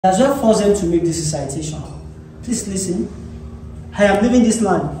As well force them to make this recitation. Please listen. I am leaving this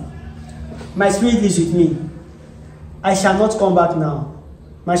land. My spirit lives with me. I shall not come back now.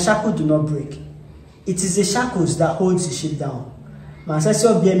 My shackles do not break. It is the shackles that holds the ship down. My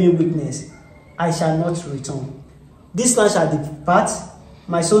ancestor bear me witness. I shall not return. This land shall depart.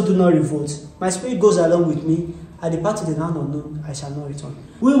 My soul do not revolt. My spirit goes along with me. I depart to the land unknown. I shall not return.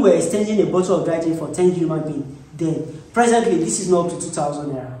 We were exchanging a bottle of dry gin for 10 human beings. Then, presently, this is not up to 2,000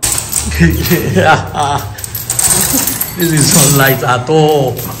 naira. This is not light at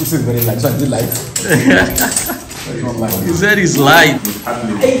all. This is very light. So I did light. He said it's light.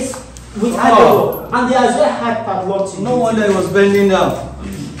 It's with Adele, and they as well had padlock. No wonder he was bending down.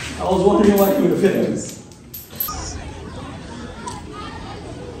 I was wondering why he would have this.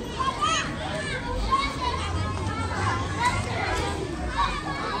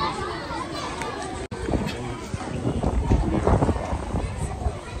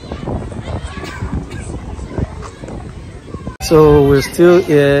 So we're still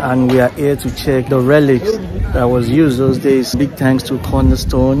here and we are here to check the relics that was used those days. Big thanks to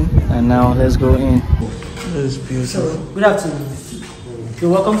Cornerstone, and now let's go in. This is beautiful. So, good afternoon.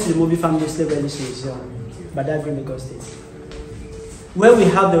 You're welcome to the Mobee Family Slave Relics Museum, Badagry, Lagos State, where we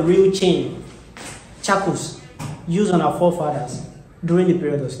have the real chain, shackles, used on our forefathers during the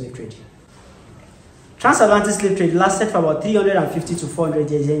period of slave trade. Transatlantic slave trade lasted for about 350 to 400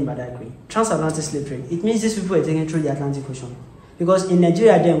 years here in Badagry. Transatlantic slave trade, it means these people were taken through the Atlantic Ocean. Because in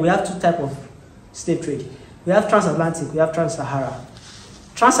Nigeria then, we have two types of slave trade. We have transatlantic, we have trans-Sahara.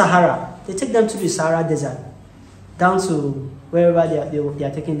 Trans-Sahara, they take them to the Sahara Desert, down to wherever they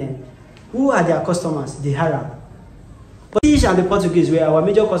are taking them. Who are their customers? The Arab. But the British and the Portuguese were our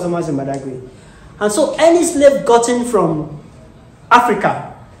major customers in Badagry. And so any slave gotten from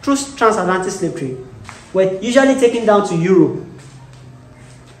Africa through transatlantic slave trade were usually taken down to Europe,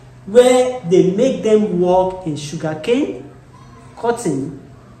 where they make them work in sugarcane, cotton,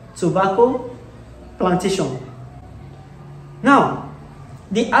 tobacco, plantation. Now,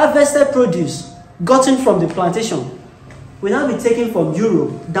 the harvested produce gotten from the plantation will now be taken from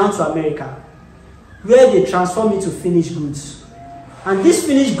Europe down to America, where they transform into finished goods. And these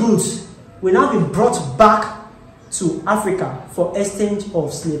finished goods will now be brought back to Africa for exchange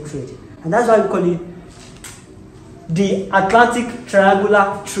of slave trade. And that's why we call it the Atlantic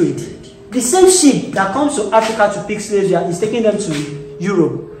Triangular Trade. The same ship that comes to Africa to pick slaves is taking them to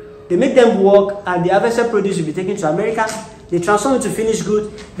Europe. They make them work, and the harvested produce will be taken to America. They transform into finished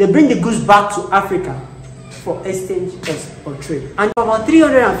goods. They bring the goods back to Africa for exchange or trade. And for about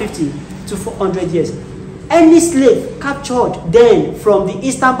 350 to 400 years, any slave captured then from the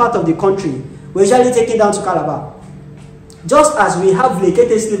eastern part of the country were usually taken down to Calabar. Just as we have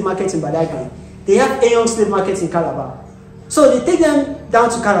vacated slave markets in Badagry, they have Aeon slave markets in Calabar. So they take them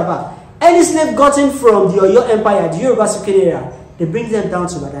down to Calabar. Any slave gotten from the Oyo Empire, the Yoruba speaking area, they bring them down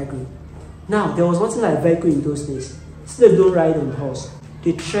to Badagry. Now, there was nothing like vehicle in those days. Slaves don't ride on horse.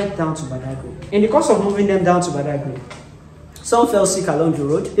 They trek down to Badagry. In the course of moving them down to Badagry, some fell sick along the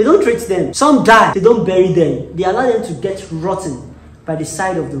road. They don't treat them. Some die. They don't bury them. They allow them to get rotten by the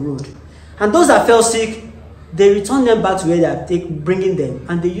side of the road. And those that fell sick, they return them back to where they are bringing them,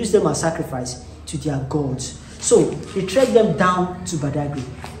 and they use them as sacrifice to their gods. So they trek them down to Badagry.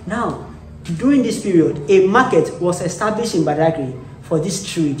 Now, during this period, a market was established in Badagry for this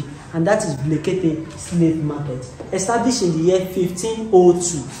trade, and that is Veekee slave market, established in the year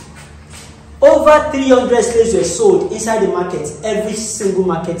 1502. Over 300 slaves were sold inside the market every single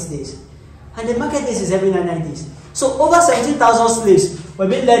market days. And the market days is every 9 days. So over 17,000 slaves were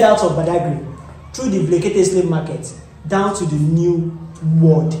being led out of Badagry through the Veekee slave market down to the new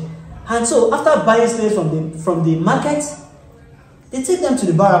world. And so after buying slaves from the market, they take them to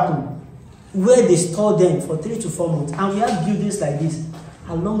the barracoon, where they store them for 3 to 4 months. And we have buildings like this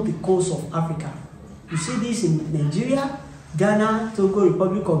along the coast of Africa. You see this in Nigeria, Ghana, Togo,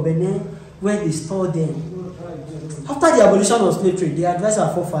 Republic of Benin, where they store them. After the abolition of slave trade, they advised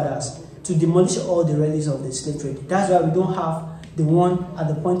our forefathers to demolish all the relics of the slave trade. That's why we don't have the one at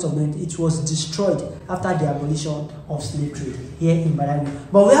the point of death. It was destroyed after the abolition of slave trade here in Badagry.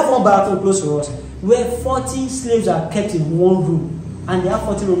 But we have one barracoon close to us where 40 slaves are kept in one room, and they have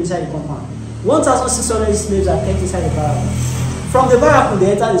 40 rooms inside the compound. 1,600 slaves are kept inside the barracoon. From the barracoon,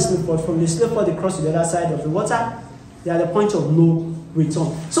 they enter the slave port. From the slave port, they cross to the other side of the water. They are at the point of no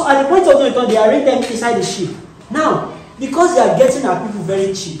return. So at the point of no return, they arrange them inside the ship. Now, because they are getting our people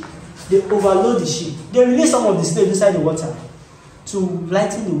very cheap, they overload the ship. They release some of the slaves inside the water to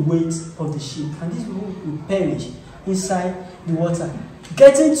lighten the weight of the ship, and these people will perish inside the water.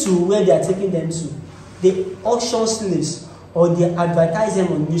 Getting to where they are taking them to, they auction slaves or they advertise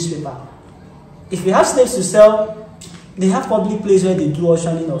them on newspaper. If you have slaves to sell, they have public place where they do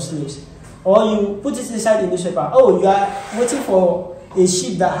auctioning of slaves. Or you put it inside the newspaper. Oh, you are waiting for a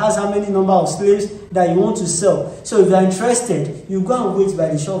ship that has how many number of slaves that you want to sell. So if you are interested, you go and wait by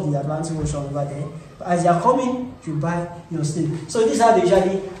the shore of the Atlantic Ocean over there. As you are coming, you buy your slave. So these are they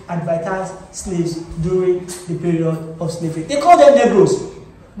usually advertise slaves during the period of slavery. They call them Negroes.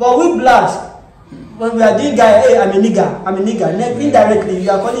 But we blacks, when we are doing guy, hey, I'm a nigger. Indirectly,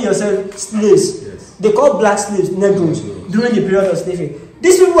 you are calling yourself slaves. Yes. They call black slaves Negroes during the period of slavery.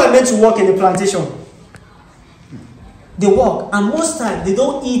 These people are meant to work in the plantation. They work, and most times they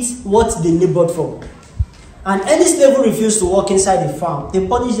don't eat what they labored for. And any slave who refuses to work inside the farm, they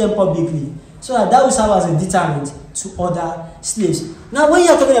punish them publicly, so that will serve as a deterrent to other slaves. Now, when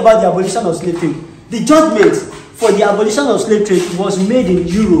you are talking about the abolition of slave trade, the judgment for the abolition of slave trade was made in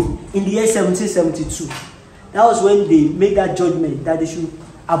Europe in the year 1772. That was when they made that judgment that they should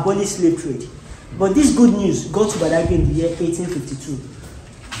abolish slave trade. But this good news got to Badagry in the year 1852.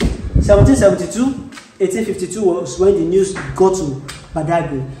 1772, 1852 was when the news got to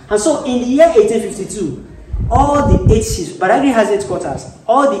Badagry. And so in the year 1852, all the 8 chiefs, Badagry has 8 quarters,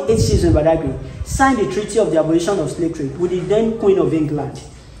 all the 8 chiefs in Badagry signed the treaty of the abolition of slave trade with the then Queen of England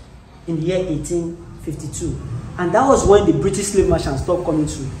in the year 1852. And that was when the British slave merchants stopped coming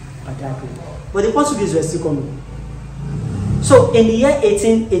to Badagry. But the Portuguese were still coming. So in the year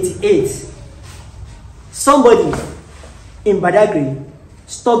 1888, somebody in Badagry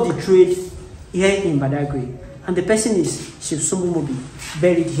stopped the trade here in Badagry. And the person is Chief Mobee,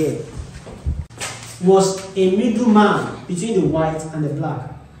 buried here. Was a middleman between the white and the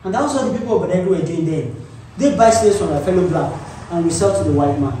black. And that was what the people of Badagry were doing then. They buy slaves from their fellow black and resell to the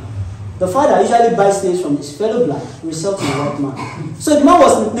white man. The father usually buys slaves from his fellow black and resell to the white man. So the man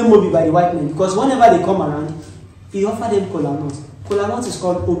was named Mobee by the white men because whenever they come around, he offered them kola nut. Kola nut is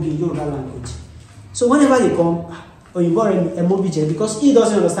called Obi in Yoruba language. So whenever they come, or you borrow a Mobee, because he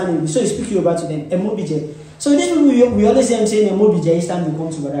doesn't understand English, so you speak Yoruba to them, a Mobee. So these people, we always hear him saying a Mobee each time they come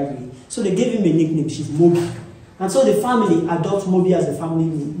to Badagry. So they gave him a nickname, Chief Mobee. And so the family adopts Mobee as the family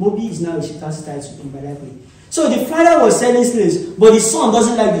name. Mobee is now a chieftaincy title in Badagry. So the father was selling slaves, but his son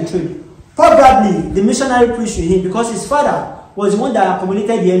doesn't like the trade. Probably the missionary preached to him because his father was the one that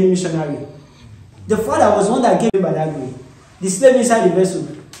accommodated the early missionary. The father was the one that gave him Badagry. The slave inside the vessel.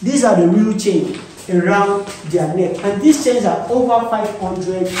 These are the real chains around their neck. And these chains are over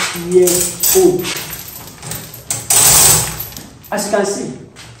 500 years old. As you can see,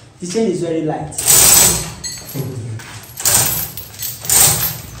 the chain is very light.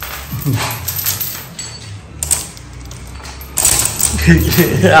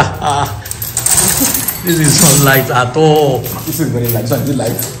 This is not light at all. This is very light. So is it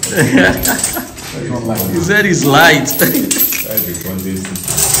light? He said it's light.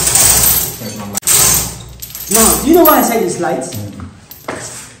 Now, do you know why I said it's light?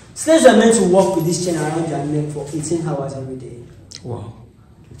 Slaves are meant to walk with this chain around their neck for 18 hours every day. Wow.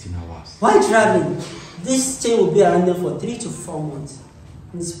 18 hours. While traveling, this chain will be around them for 3 to 4 months.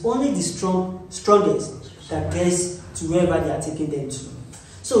 And it's only the strongest that gets to wherever they are taking them to.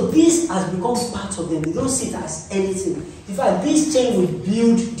 So this has become part of them. They don't see it as anything. In fact, this chain will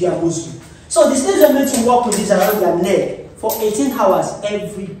build their muscle. So the slaves are meant to walk with this around their neck for 18 hours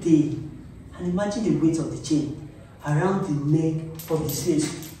every day. And imagine the weight of the chain around the neck of the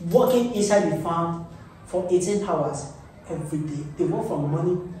slaves, walking inside the farm for 18 hours every day. They walk from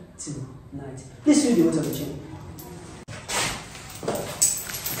morning till night. Please feel the weight of the chain.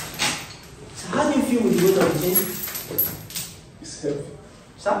 So how do you feel with the weight of the chain? It's heavy.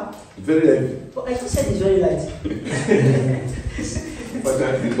 Sir? Very heavy. But I just said it's very light. But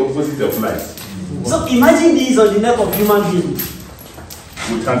that's the opposite of light. So imagine this on the neck of human being.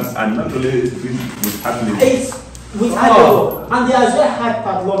 With hands, and not only with hand labor. It's with hand labor. And they are very hard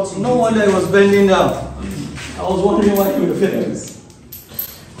padlock. No wonder he was bending down. I was wondering why you were feeling this.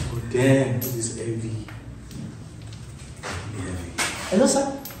 Oh damn, this is heavy. Heavy. Hello,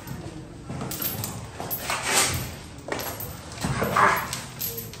 sir?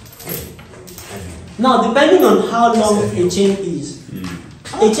 Now, depending on how long a chain is,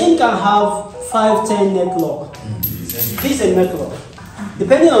 a chain can have 5-10 neck lock. This is a neck lock.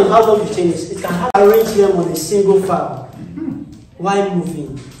 Depending on how long the chain is, it can have arrange them on a single file while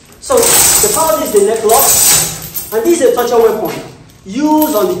moving. So, the file is the neck lock, and this is a torture weapon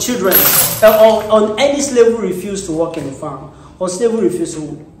used on the children or on any slave who refused to work in the farm or slave who refused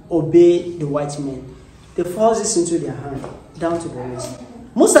to obey the white men. They force this into their hand down to the waist.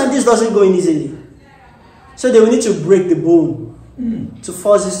 Most times, this doesn't go in easily. So they will need to break the bone to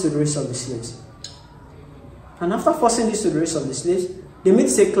force this to the rest of the slaves. And after forcing this to the rest of the slaves, they made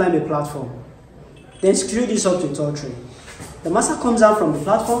say climb a platform, then screw this up to a tall tree. The master comes out from the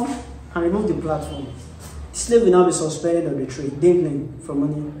platform and removes the platform. The slave will now be suspended on the tree, dangling from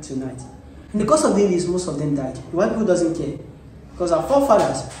morning to night. In the course of doing this, most of them died. The white people doesn't care, because our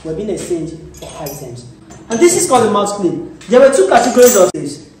forefathers were being exchanged for items. And this is called the mouth slave. There were two categories of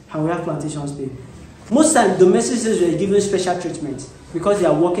slaves, and we have plantation slaves. Most times, domestic slaves were given special treatment because they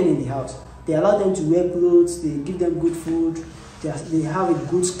are working in the house. They allow them to wear clothes, they give them good food, they have a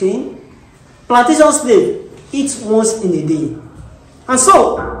good skin. Plantation slave eats once in a day. And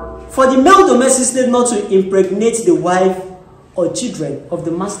so, for the male domestic slave not to impregnate the wife or children of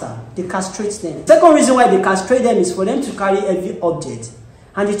the master, they castrate them. The second reason why they castrate them is for them to carry heavy objects.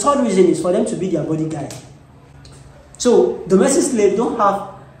 And the third reason is for them to be their bodyguard. So, domestic slaves don't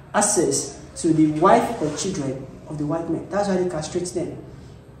have access to the wife or children of the white men. That's why they castrate them.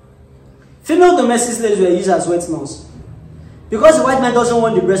 Female domestic slaves were used as wet nurses. Because the white man doesn't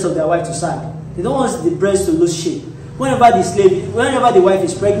want the breast of their wife to sag. They don't want the breast to lose shape. Whenever the wife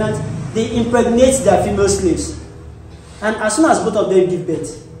is pregnant, they impregnate their female slaves. And as soon as both of them give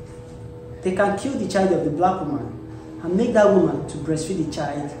birth, they can kill the child of the black woman and make that woman to breastfeed the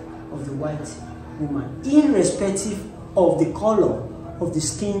child of the white woman, irrespective of the color of the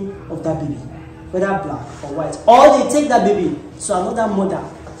skin of that baby, whether black or white. Or they take that baby to another mother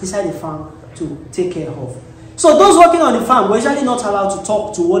inside the farm to take care of. So those working on the farm were usually not allowed to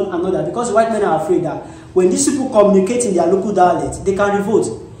talk to one another because the white men are afraid that when these people communicate in their local dialect, they can revolt.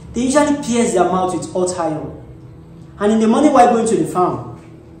 They usually pierce their mouth with hot iron. And in the morning while going to the farm,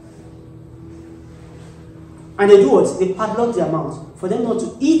 and they do what? They padlock their mouth for them not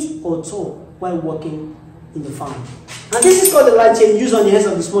to eat or talk while working in the farm. And this is called the light chain used on the heads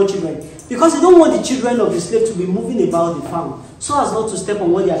of the small children, because they don't want the children of the slave to be moving about the farm so as not to step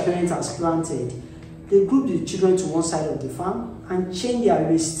on what their parents have planted. They group the children to one side of the farm and chain their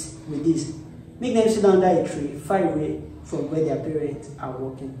wrists with this. Make them sit under a tree far away from where their parents are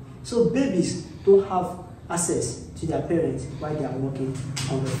working. So babies don't have access to their parents while they are working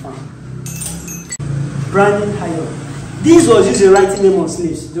on the farm. Branding iron. This was used in writing name on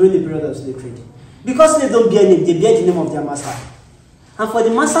slaves during the period of slave trade. Because slaves don't bear name, they bear the name of their master. And for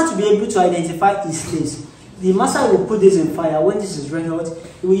the master to be able to identify his slaves, the master will put this in fire. When this is red hot,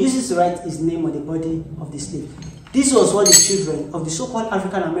 he will use it to write his name on the body of the slave. This was what the children of the so-called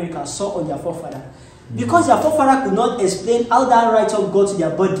African Americans saw on their forefather. Because their forefather could not explain how that write-up got to their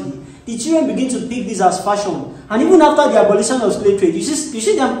body, the children begin to pick this as fashion. And even after the abolition of slave trade, you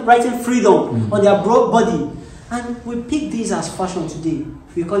see them writing freedom on their broad body. And we pick this as fashion today.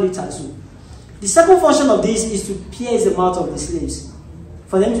 We call it tattoo. The second function of this is to pierce the mouth of the slaves,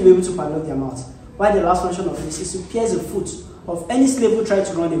 for them to be able to padlock their mouth. While the last function of this is to pierce the foot of any slave who tried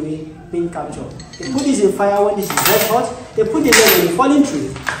to run away being captured. They put this in fire when this is red hot. They put the leg on the falling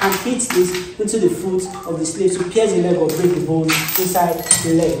tree and hit this into the foot of the slave to pierce the leg or break the bone inside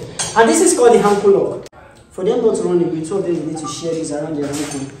the leg. And this is called the ankle lock. For them not to run away, two of them need to share this around their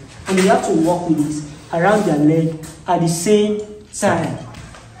ankle. And they have to walk with this around their leg at the same time.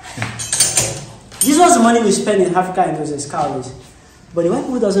 This was the money we spent in Africa in those escalations. But the white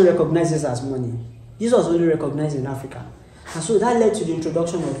people doesn't recognize this as money. This was only recognized in Africa. And so that led to the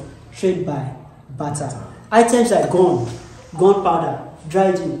introduction of trade by barter. Items like gunpowder,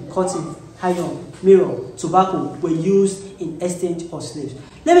 dry gin, cotton, iron, mirror, tobacco were used in exchange of slaves.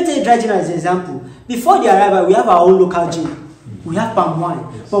 Let me take dry gin as an example. Before the arrival, we have our own local gin. We have palm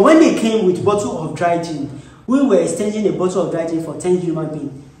wine. But when they came with a bottle of dry gin, we were exchanging a bottle of dry gin for 10 human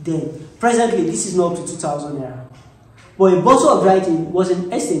beings. Then, presently, this is not up to 2,000 naira. But a bottle of dry gin was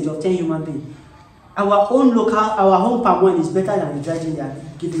an exchange of 10 human beings. Our own palm wine is better than the dry gin they are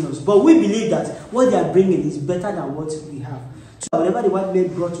giving us. But we believe that what they are bringing is better than what we have. So whatever the white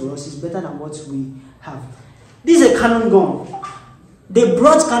men brought to us is better than what we have. This is a cannon gun. They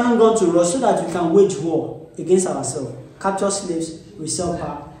brought cannon gun to us so that we can wage war against ourselves. Capture slaves, we sell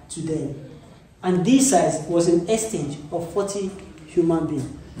power to them. And this size was an exchange of 40 human beings.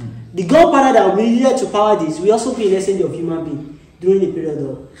 The gunpowder that we needed to power this, we also pay an exchange of human beings during the period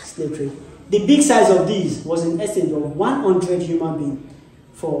of slave trade. The big size of these was an exchange of 100 human beings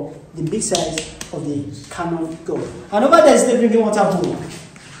for the big size of the cannon gun. And over there is the drinking water bowl.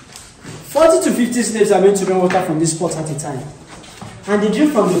 40 to 50 slaves are meant to drink water from this pot at a time. And they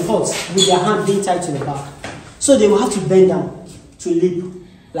drink from the pot with their hand being tied to the back. So they will have to bend down to leap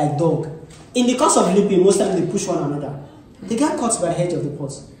like dog. In the course of leaping, most times they push one another. They get caught by the edge of the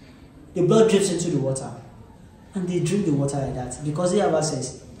pot. The blood drips into the water. And they drink the water like that because they have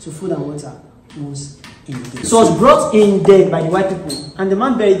access to food and water once in a day. So it was brought in dead by the white people. And the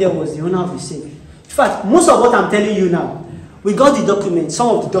man buried there was the owner of the slave. In fact, most of what I'm telling you now, we got the document, some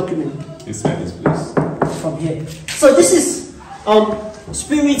of the document inside this place. from here. So this is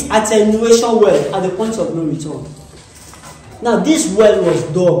spirit attenuation well at the point of no return. Now this well was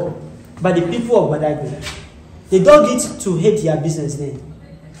dug by the people of Badagry. They dug it to help their business then.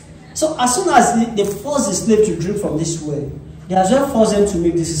 So as soon as they forced the slave to drink from this well, they as well forced them to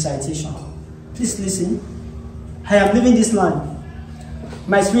make this recitation. Please listen. I am leaving this land.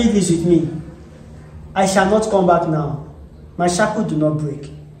 My spirit is with me. I shall not come back now. My shackles do not break.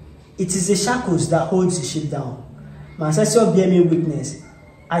 It is the shackles that holds the ship down. My ancestor bear me witness.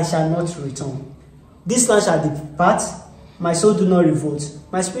 I shall not return. This land shall depart. My soul do not revolt.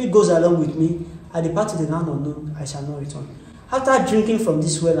 My spirit goes along with me. I depart to the land unknown. I shall not return. After drinking from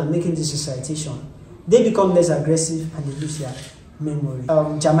this well and making this recitation, they become less aggressive and they lose their memory.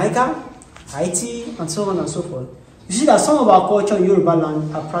 Jamaica, Haiti, and so on and so forth. You see that some of our culture in Yoruba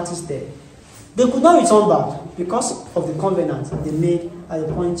land are practiced there. They could not return back because of the covenant they made at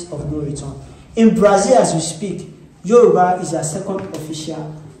the point of no return. In Brazil, as we speak, Yoruba is their second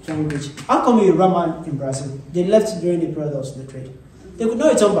official language. How come a Yoruba man in Brazil? They left during the period of slave trade. They could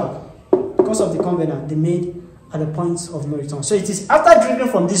not return back because of the covenant they made at the point of no return. So it is after drinking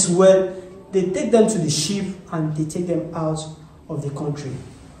from this well, they take them to the ship and they take them out of the country.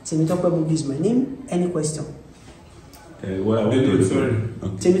 Mobee is my name. Any question? Sorry.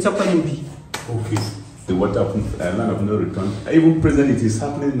 Mobee. Okay. The water land of no return. Even presently, it is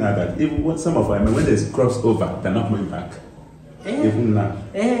happening now that even when some of them, when they cross over, they're not going back. Even now,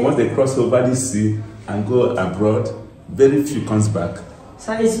 once they cross over this sea and go abroad, very few comes back.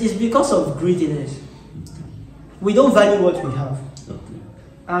 So it's because of greediness. We don't value what we have. Okay.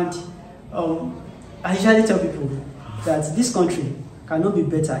 And I usually tell people that this country cannot be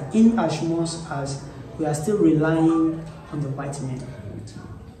better in as much as we are still relying on the white men.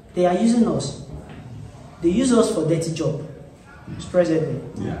 They are using us. They use us for dirty job, presently.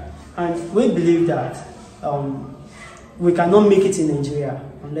 Yeah. And we believe that we cannot make it in Nigeria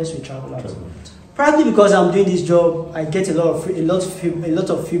unless we travel out. Probably because I'm doing this job, I get a lot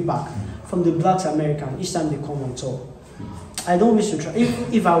of feedback from the blacks American each time they come on tour. I don't wish to try.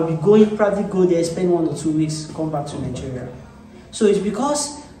 If I will be going, probably go there, spend 1 or 2 weeks, come back to Nigeria. So it's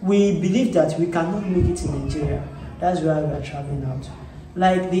because we believe that we cannot make it in Nigeria. That's why we are traveling out.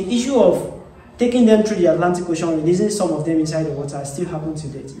 Like the issue of taking them through the Atlantic Ocean, releasing some of them inside the water, still happen to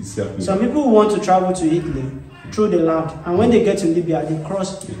date. Some people want to travel to Italy through the land, and when they get to Libya, they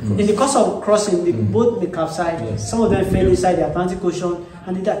cross. In the course of crossing, the boat may capsize. Yes. Some of them fell inside the Atlantic Ocean,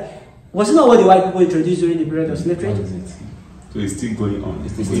 and they died. Was it not what the white people introduced during the period of slave trade? So it's still going on.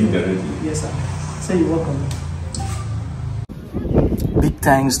 It's still going directly. Yes, sir. So you're welcome. Big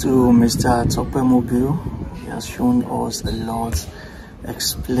thanks to Mr. Mobee. He has shown us a lot,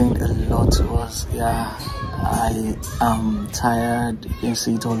 explained a lot to us. Yeah, I am tired. You can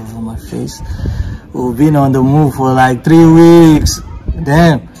see it all over my face. We've been on the move for like 3 weeks.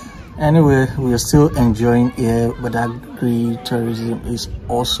 Damn. Anyway, we are still enjoying here. Badagry tourism is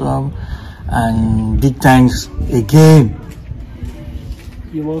awesome. And big thanks again.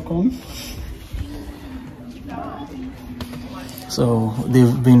 You're welcome. So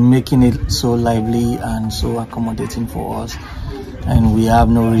they've been making it so lively and so accommodating for us, and we have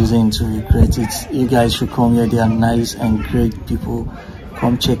no reason to regret it. You guys should come here. They are nice and great people.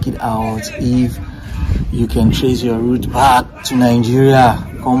 Come check it out. If you can trace your route back to Nigeria,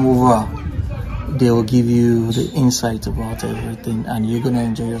 come over. They will give you the insight about everything, and you're gonna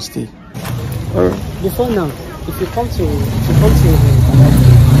enjoy your stay. Before now, if you come to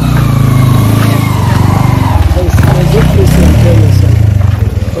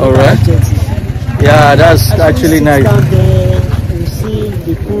all right. Yeah, that's actually nice. Down there, you see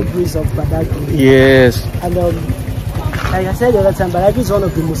the cool breeze of Badagry. Yes. And like I said the other time, Badagry is one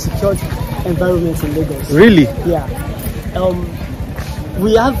of the most secured environments in Lagos. Really? Yeah.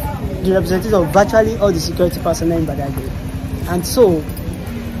 We have the representatives of virtually all the security personnel in Badagry. And so,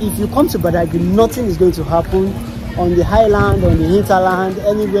 if you come to Badagry, nothing is going to happen on the highland, on the hinterland,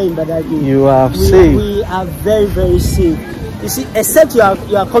 anywhere in Badagry. You are safe. We are very, very safe. You see, except you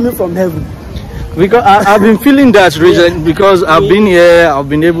are coming from heaven. Because I've been feeling that region, because I've been here, I've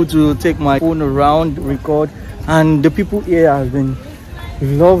been able to take my phone around, record, and the people here have been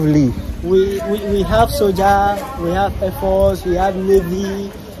lovely. We have soldier, we have Air Force, we have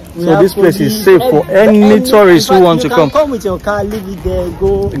Navy. So this place is safe for any tourists who want to come. You can come with your car, leave it there,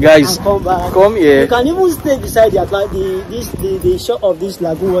 go, guys, and come back. Come here. You can even stay beside the shore of this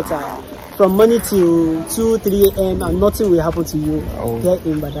lagoon water. from morning till 2-3 a.m. and nothing will happen to you here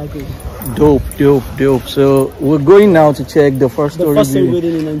in Badagry. Dope. So we're going now to check the first story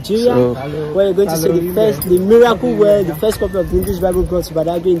building in Nigeria. So, where you're going to see the miracle where the first copy of the English Bible got to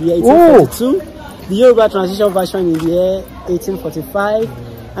Badagry in the year 1842, the Yoruba translation version in the year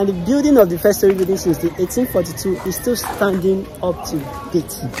 1845, and the building of the first story building since the 1842 is still standing up to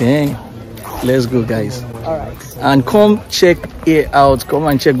date. Okay, let's go, guys. All right. And come check it out. Come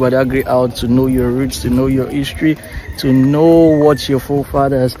and check Badagry out to know your roots, to know your history, to know what your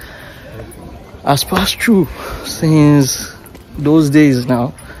forefathers has passed through since those days.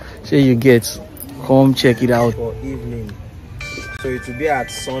 Now, so you get, come check it out. For evening, so it will be at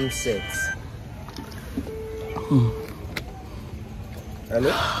sunset.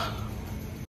 Hello.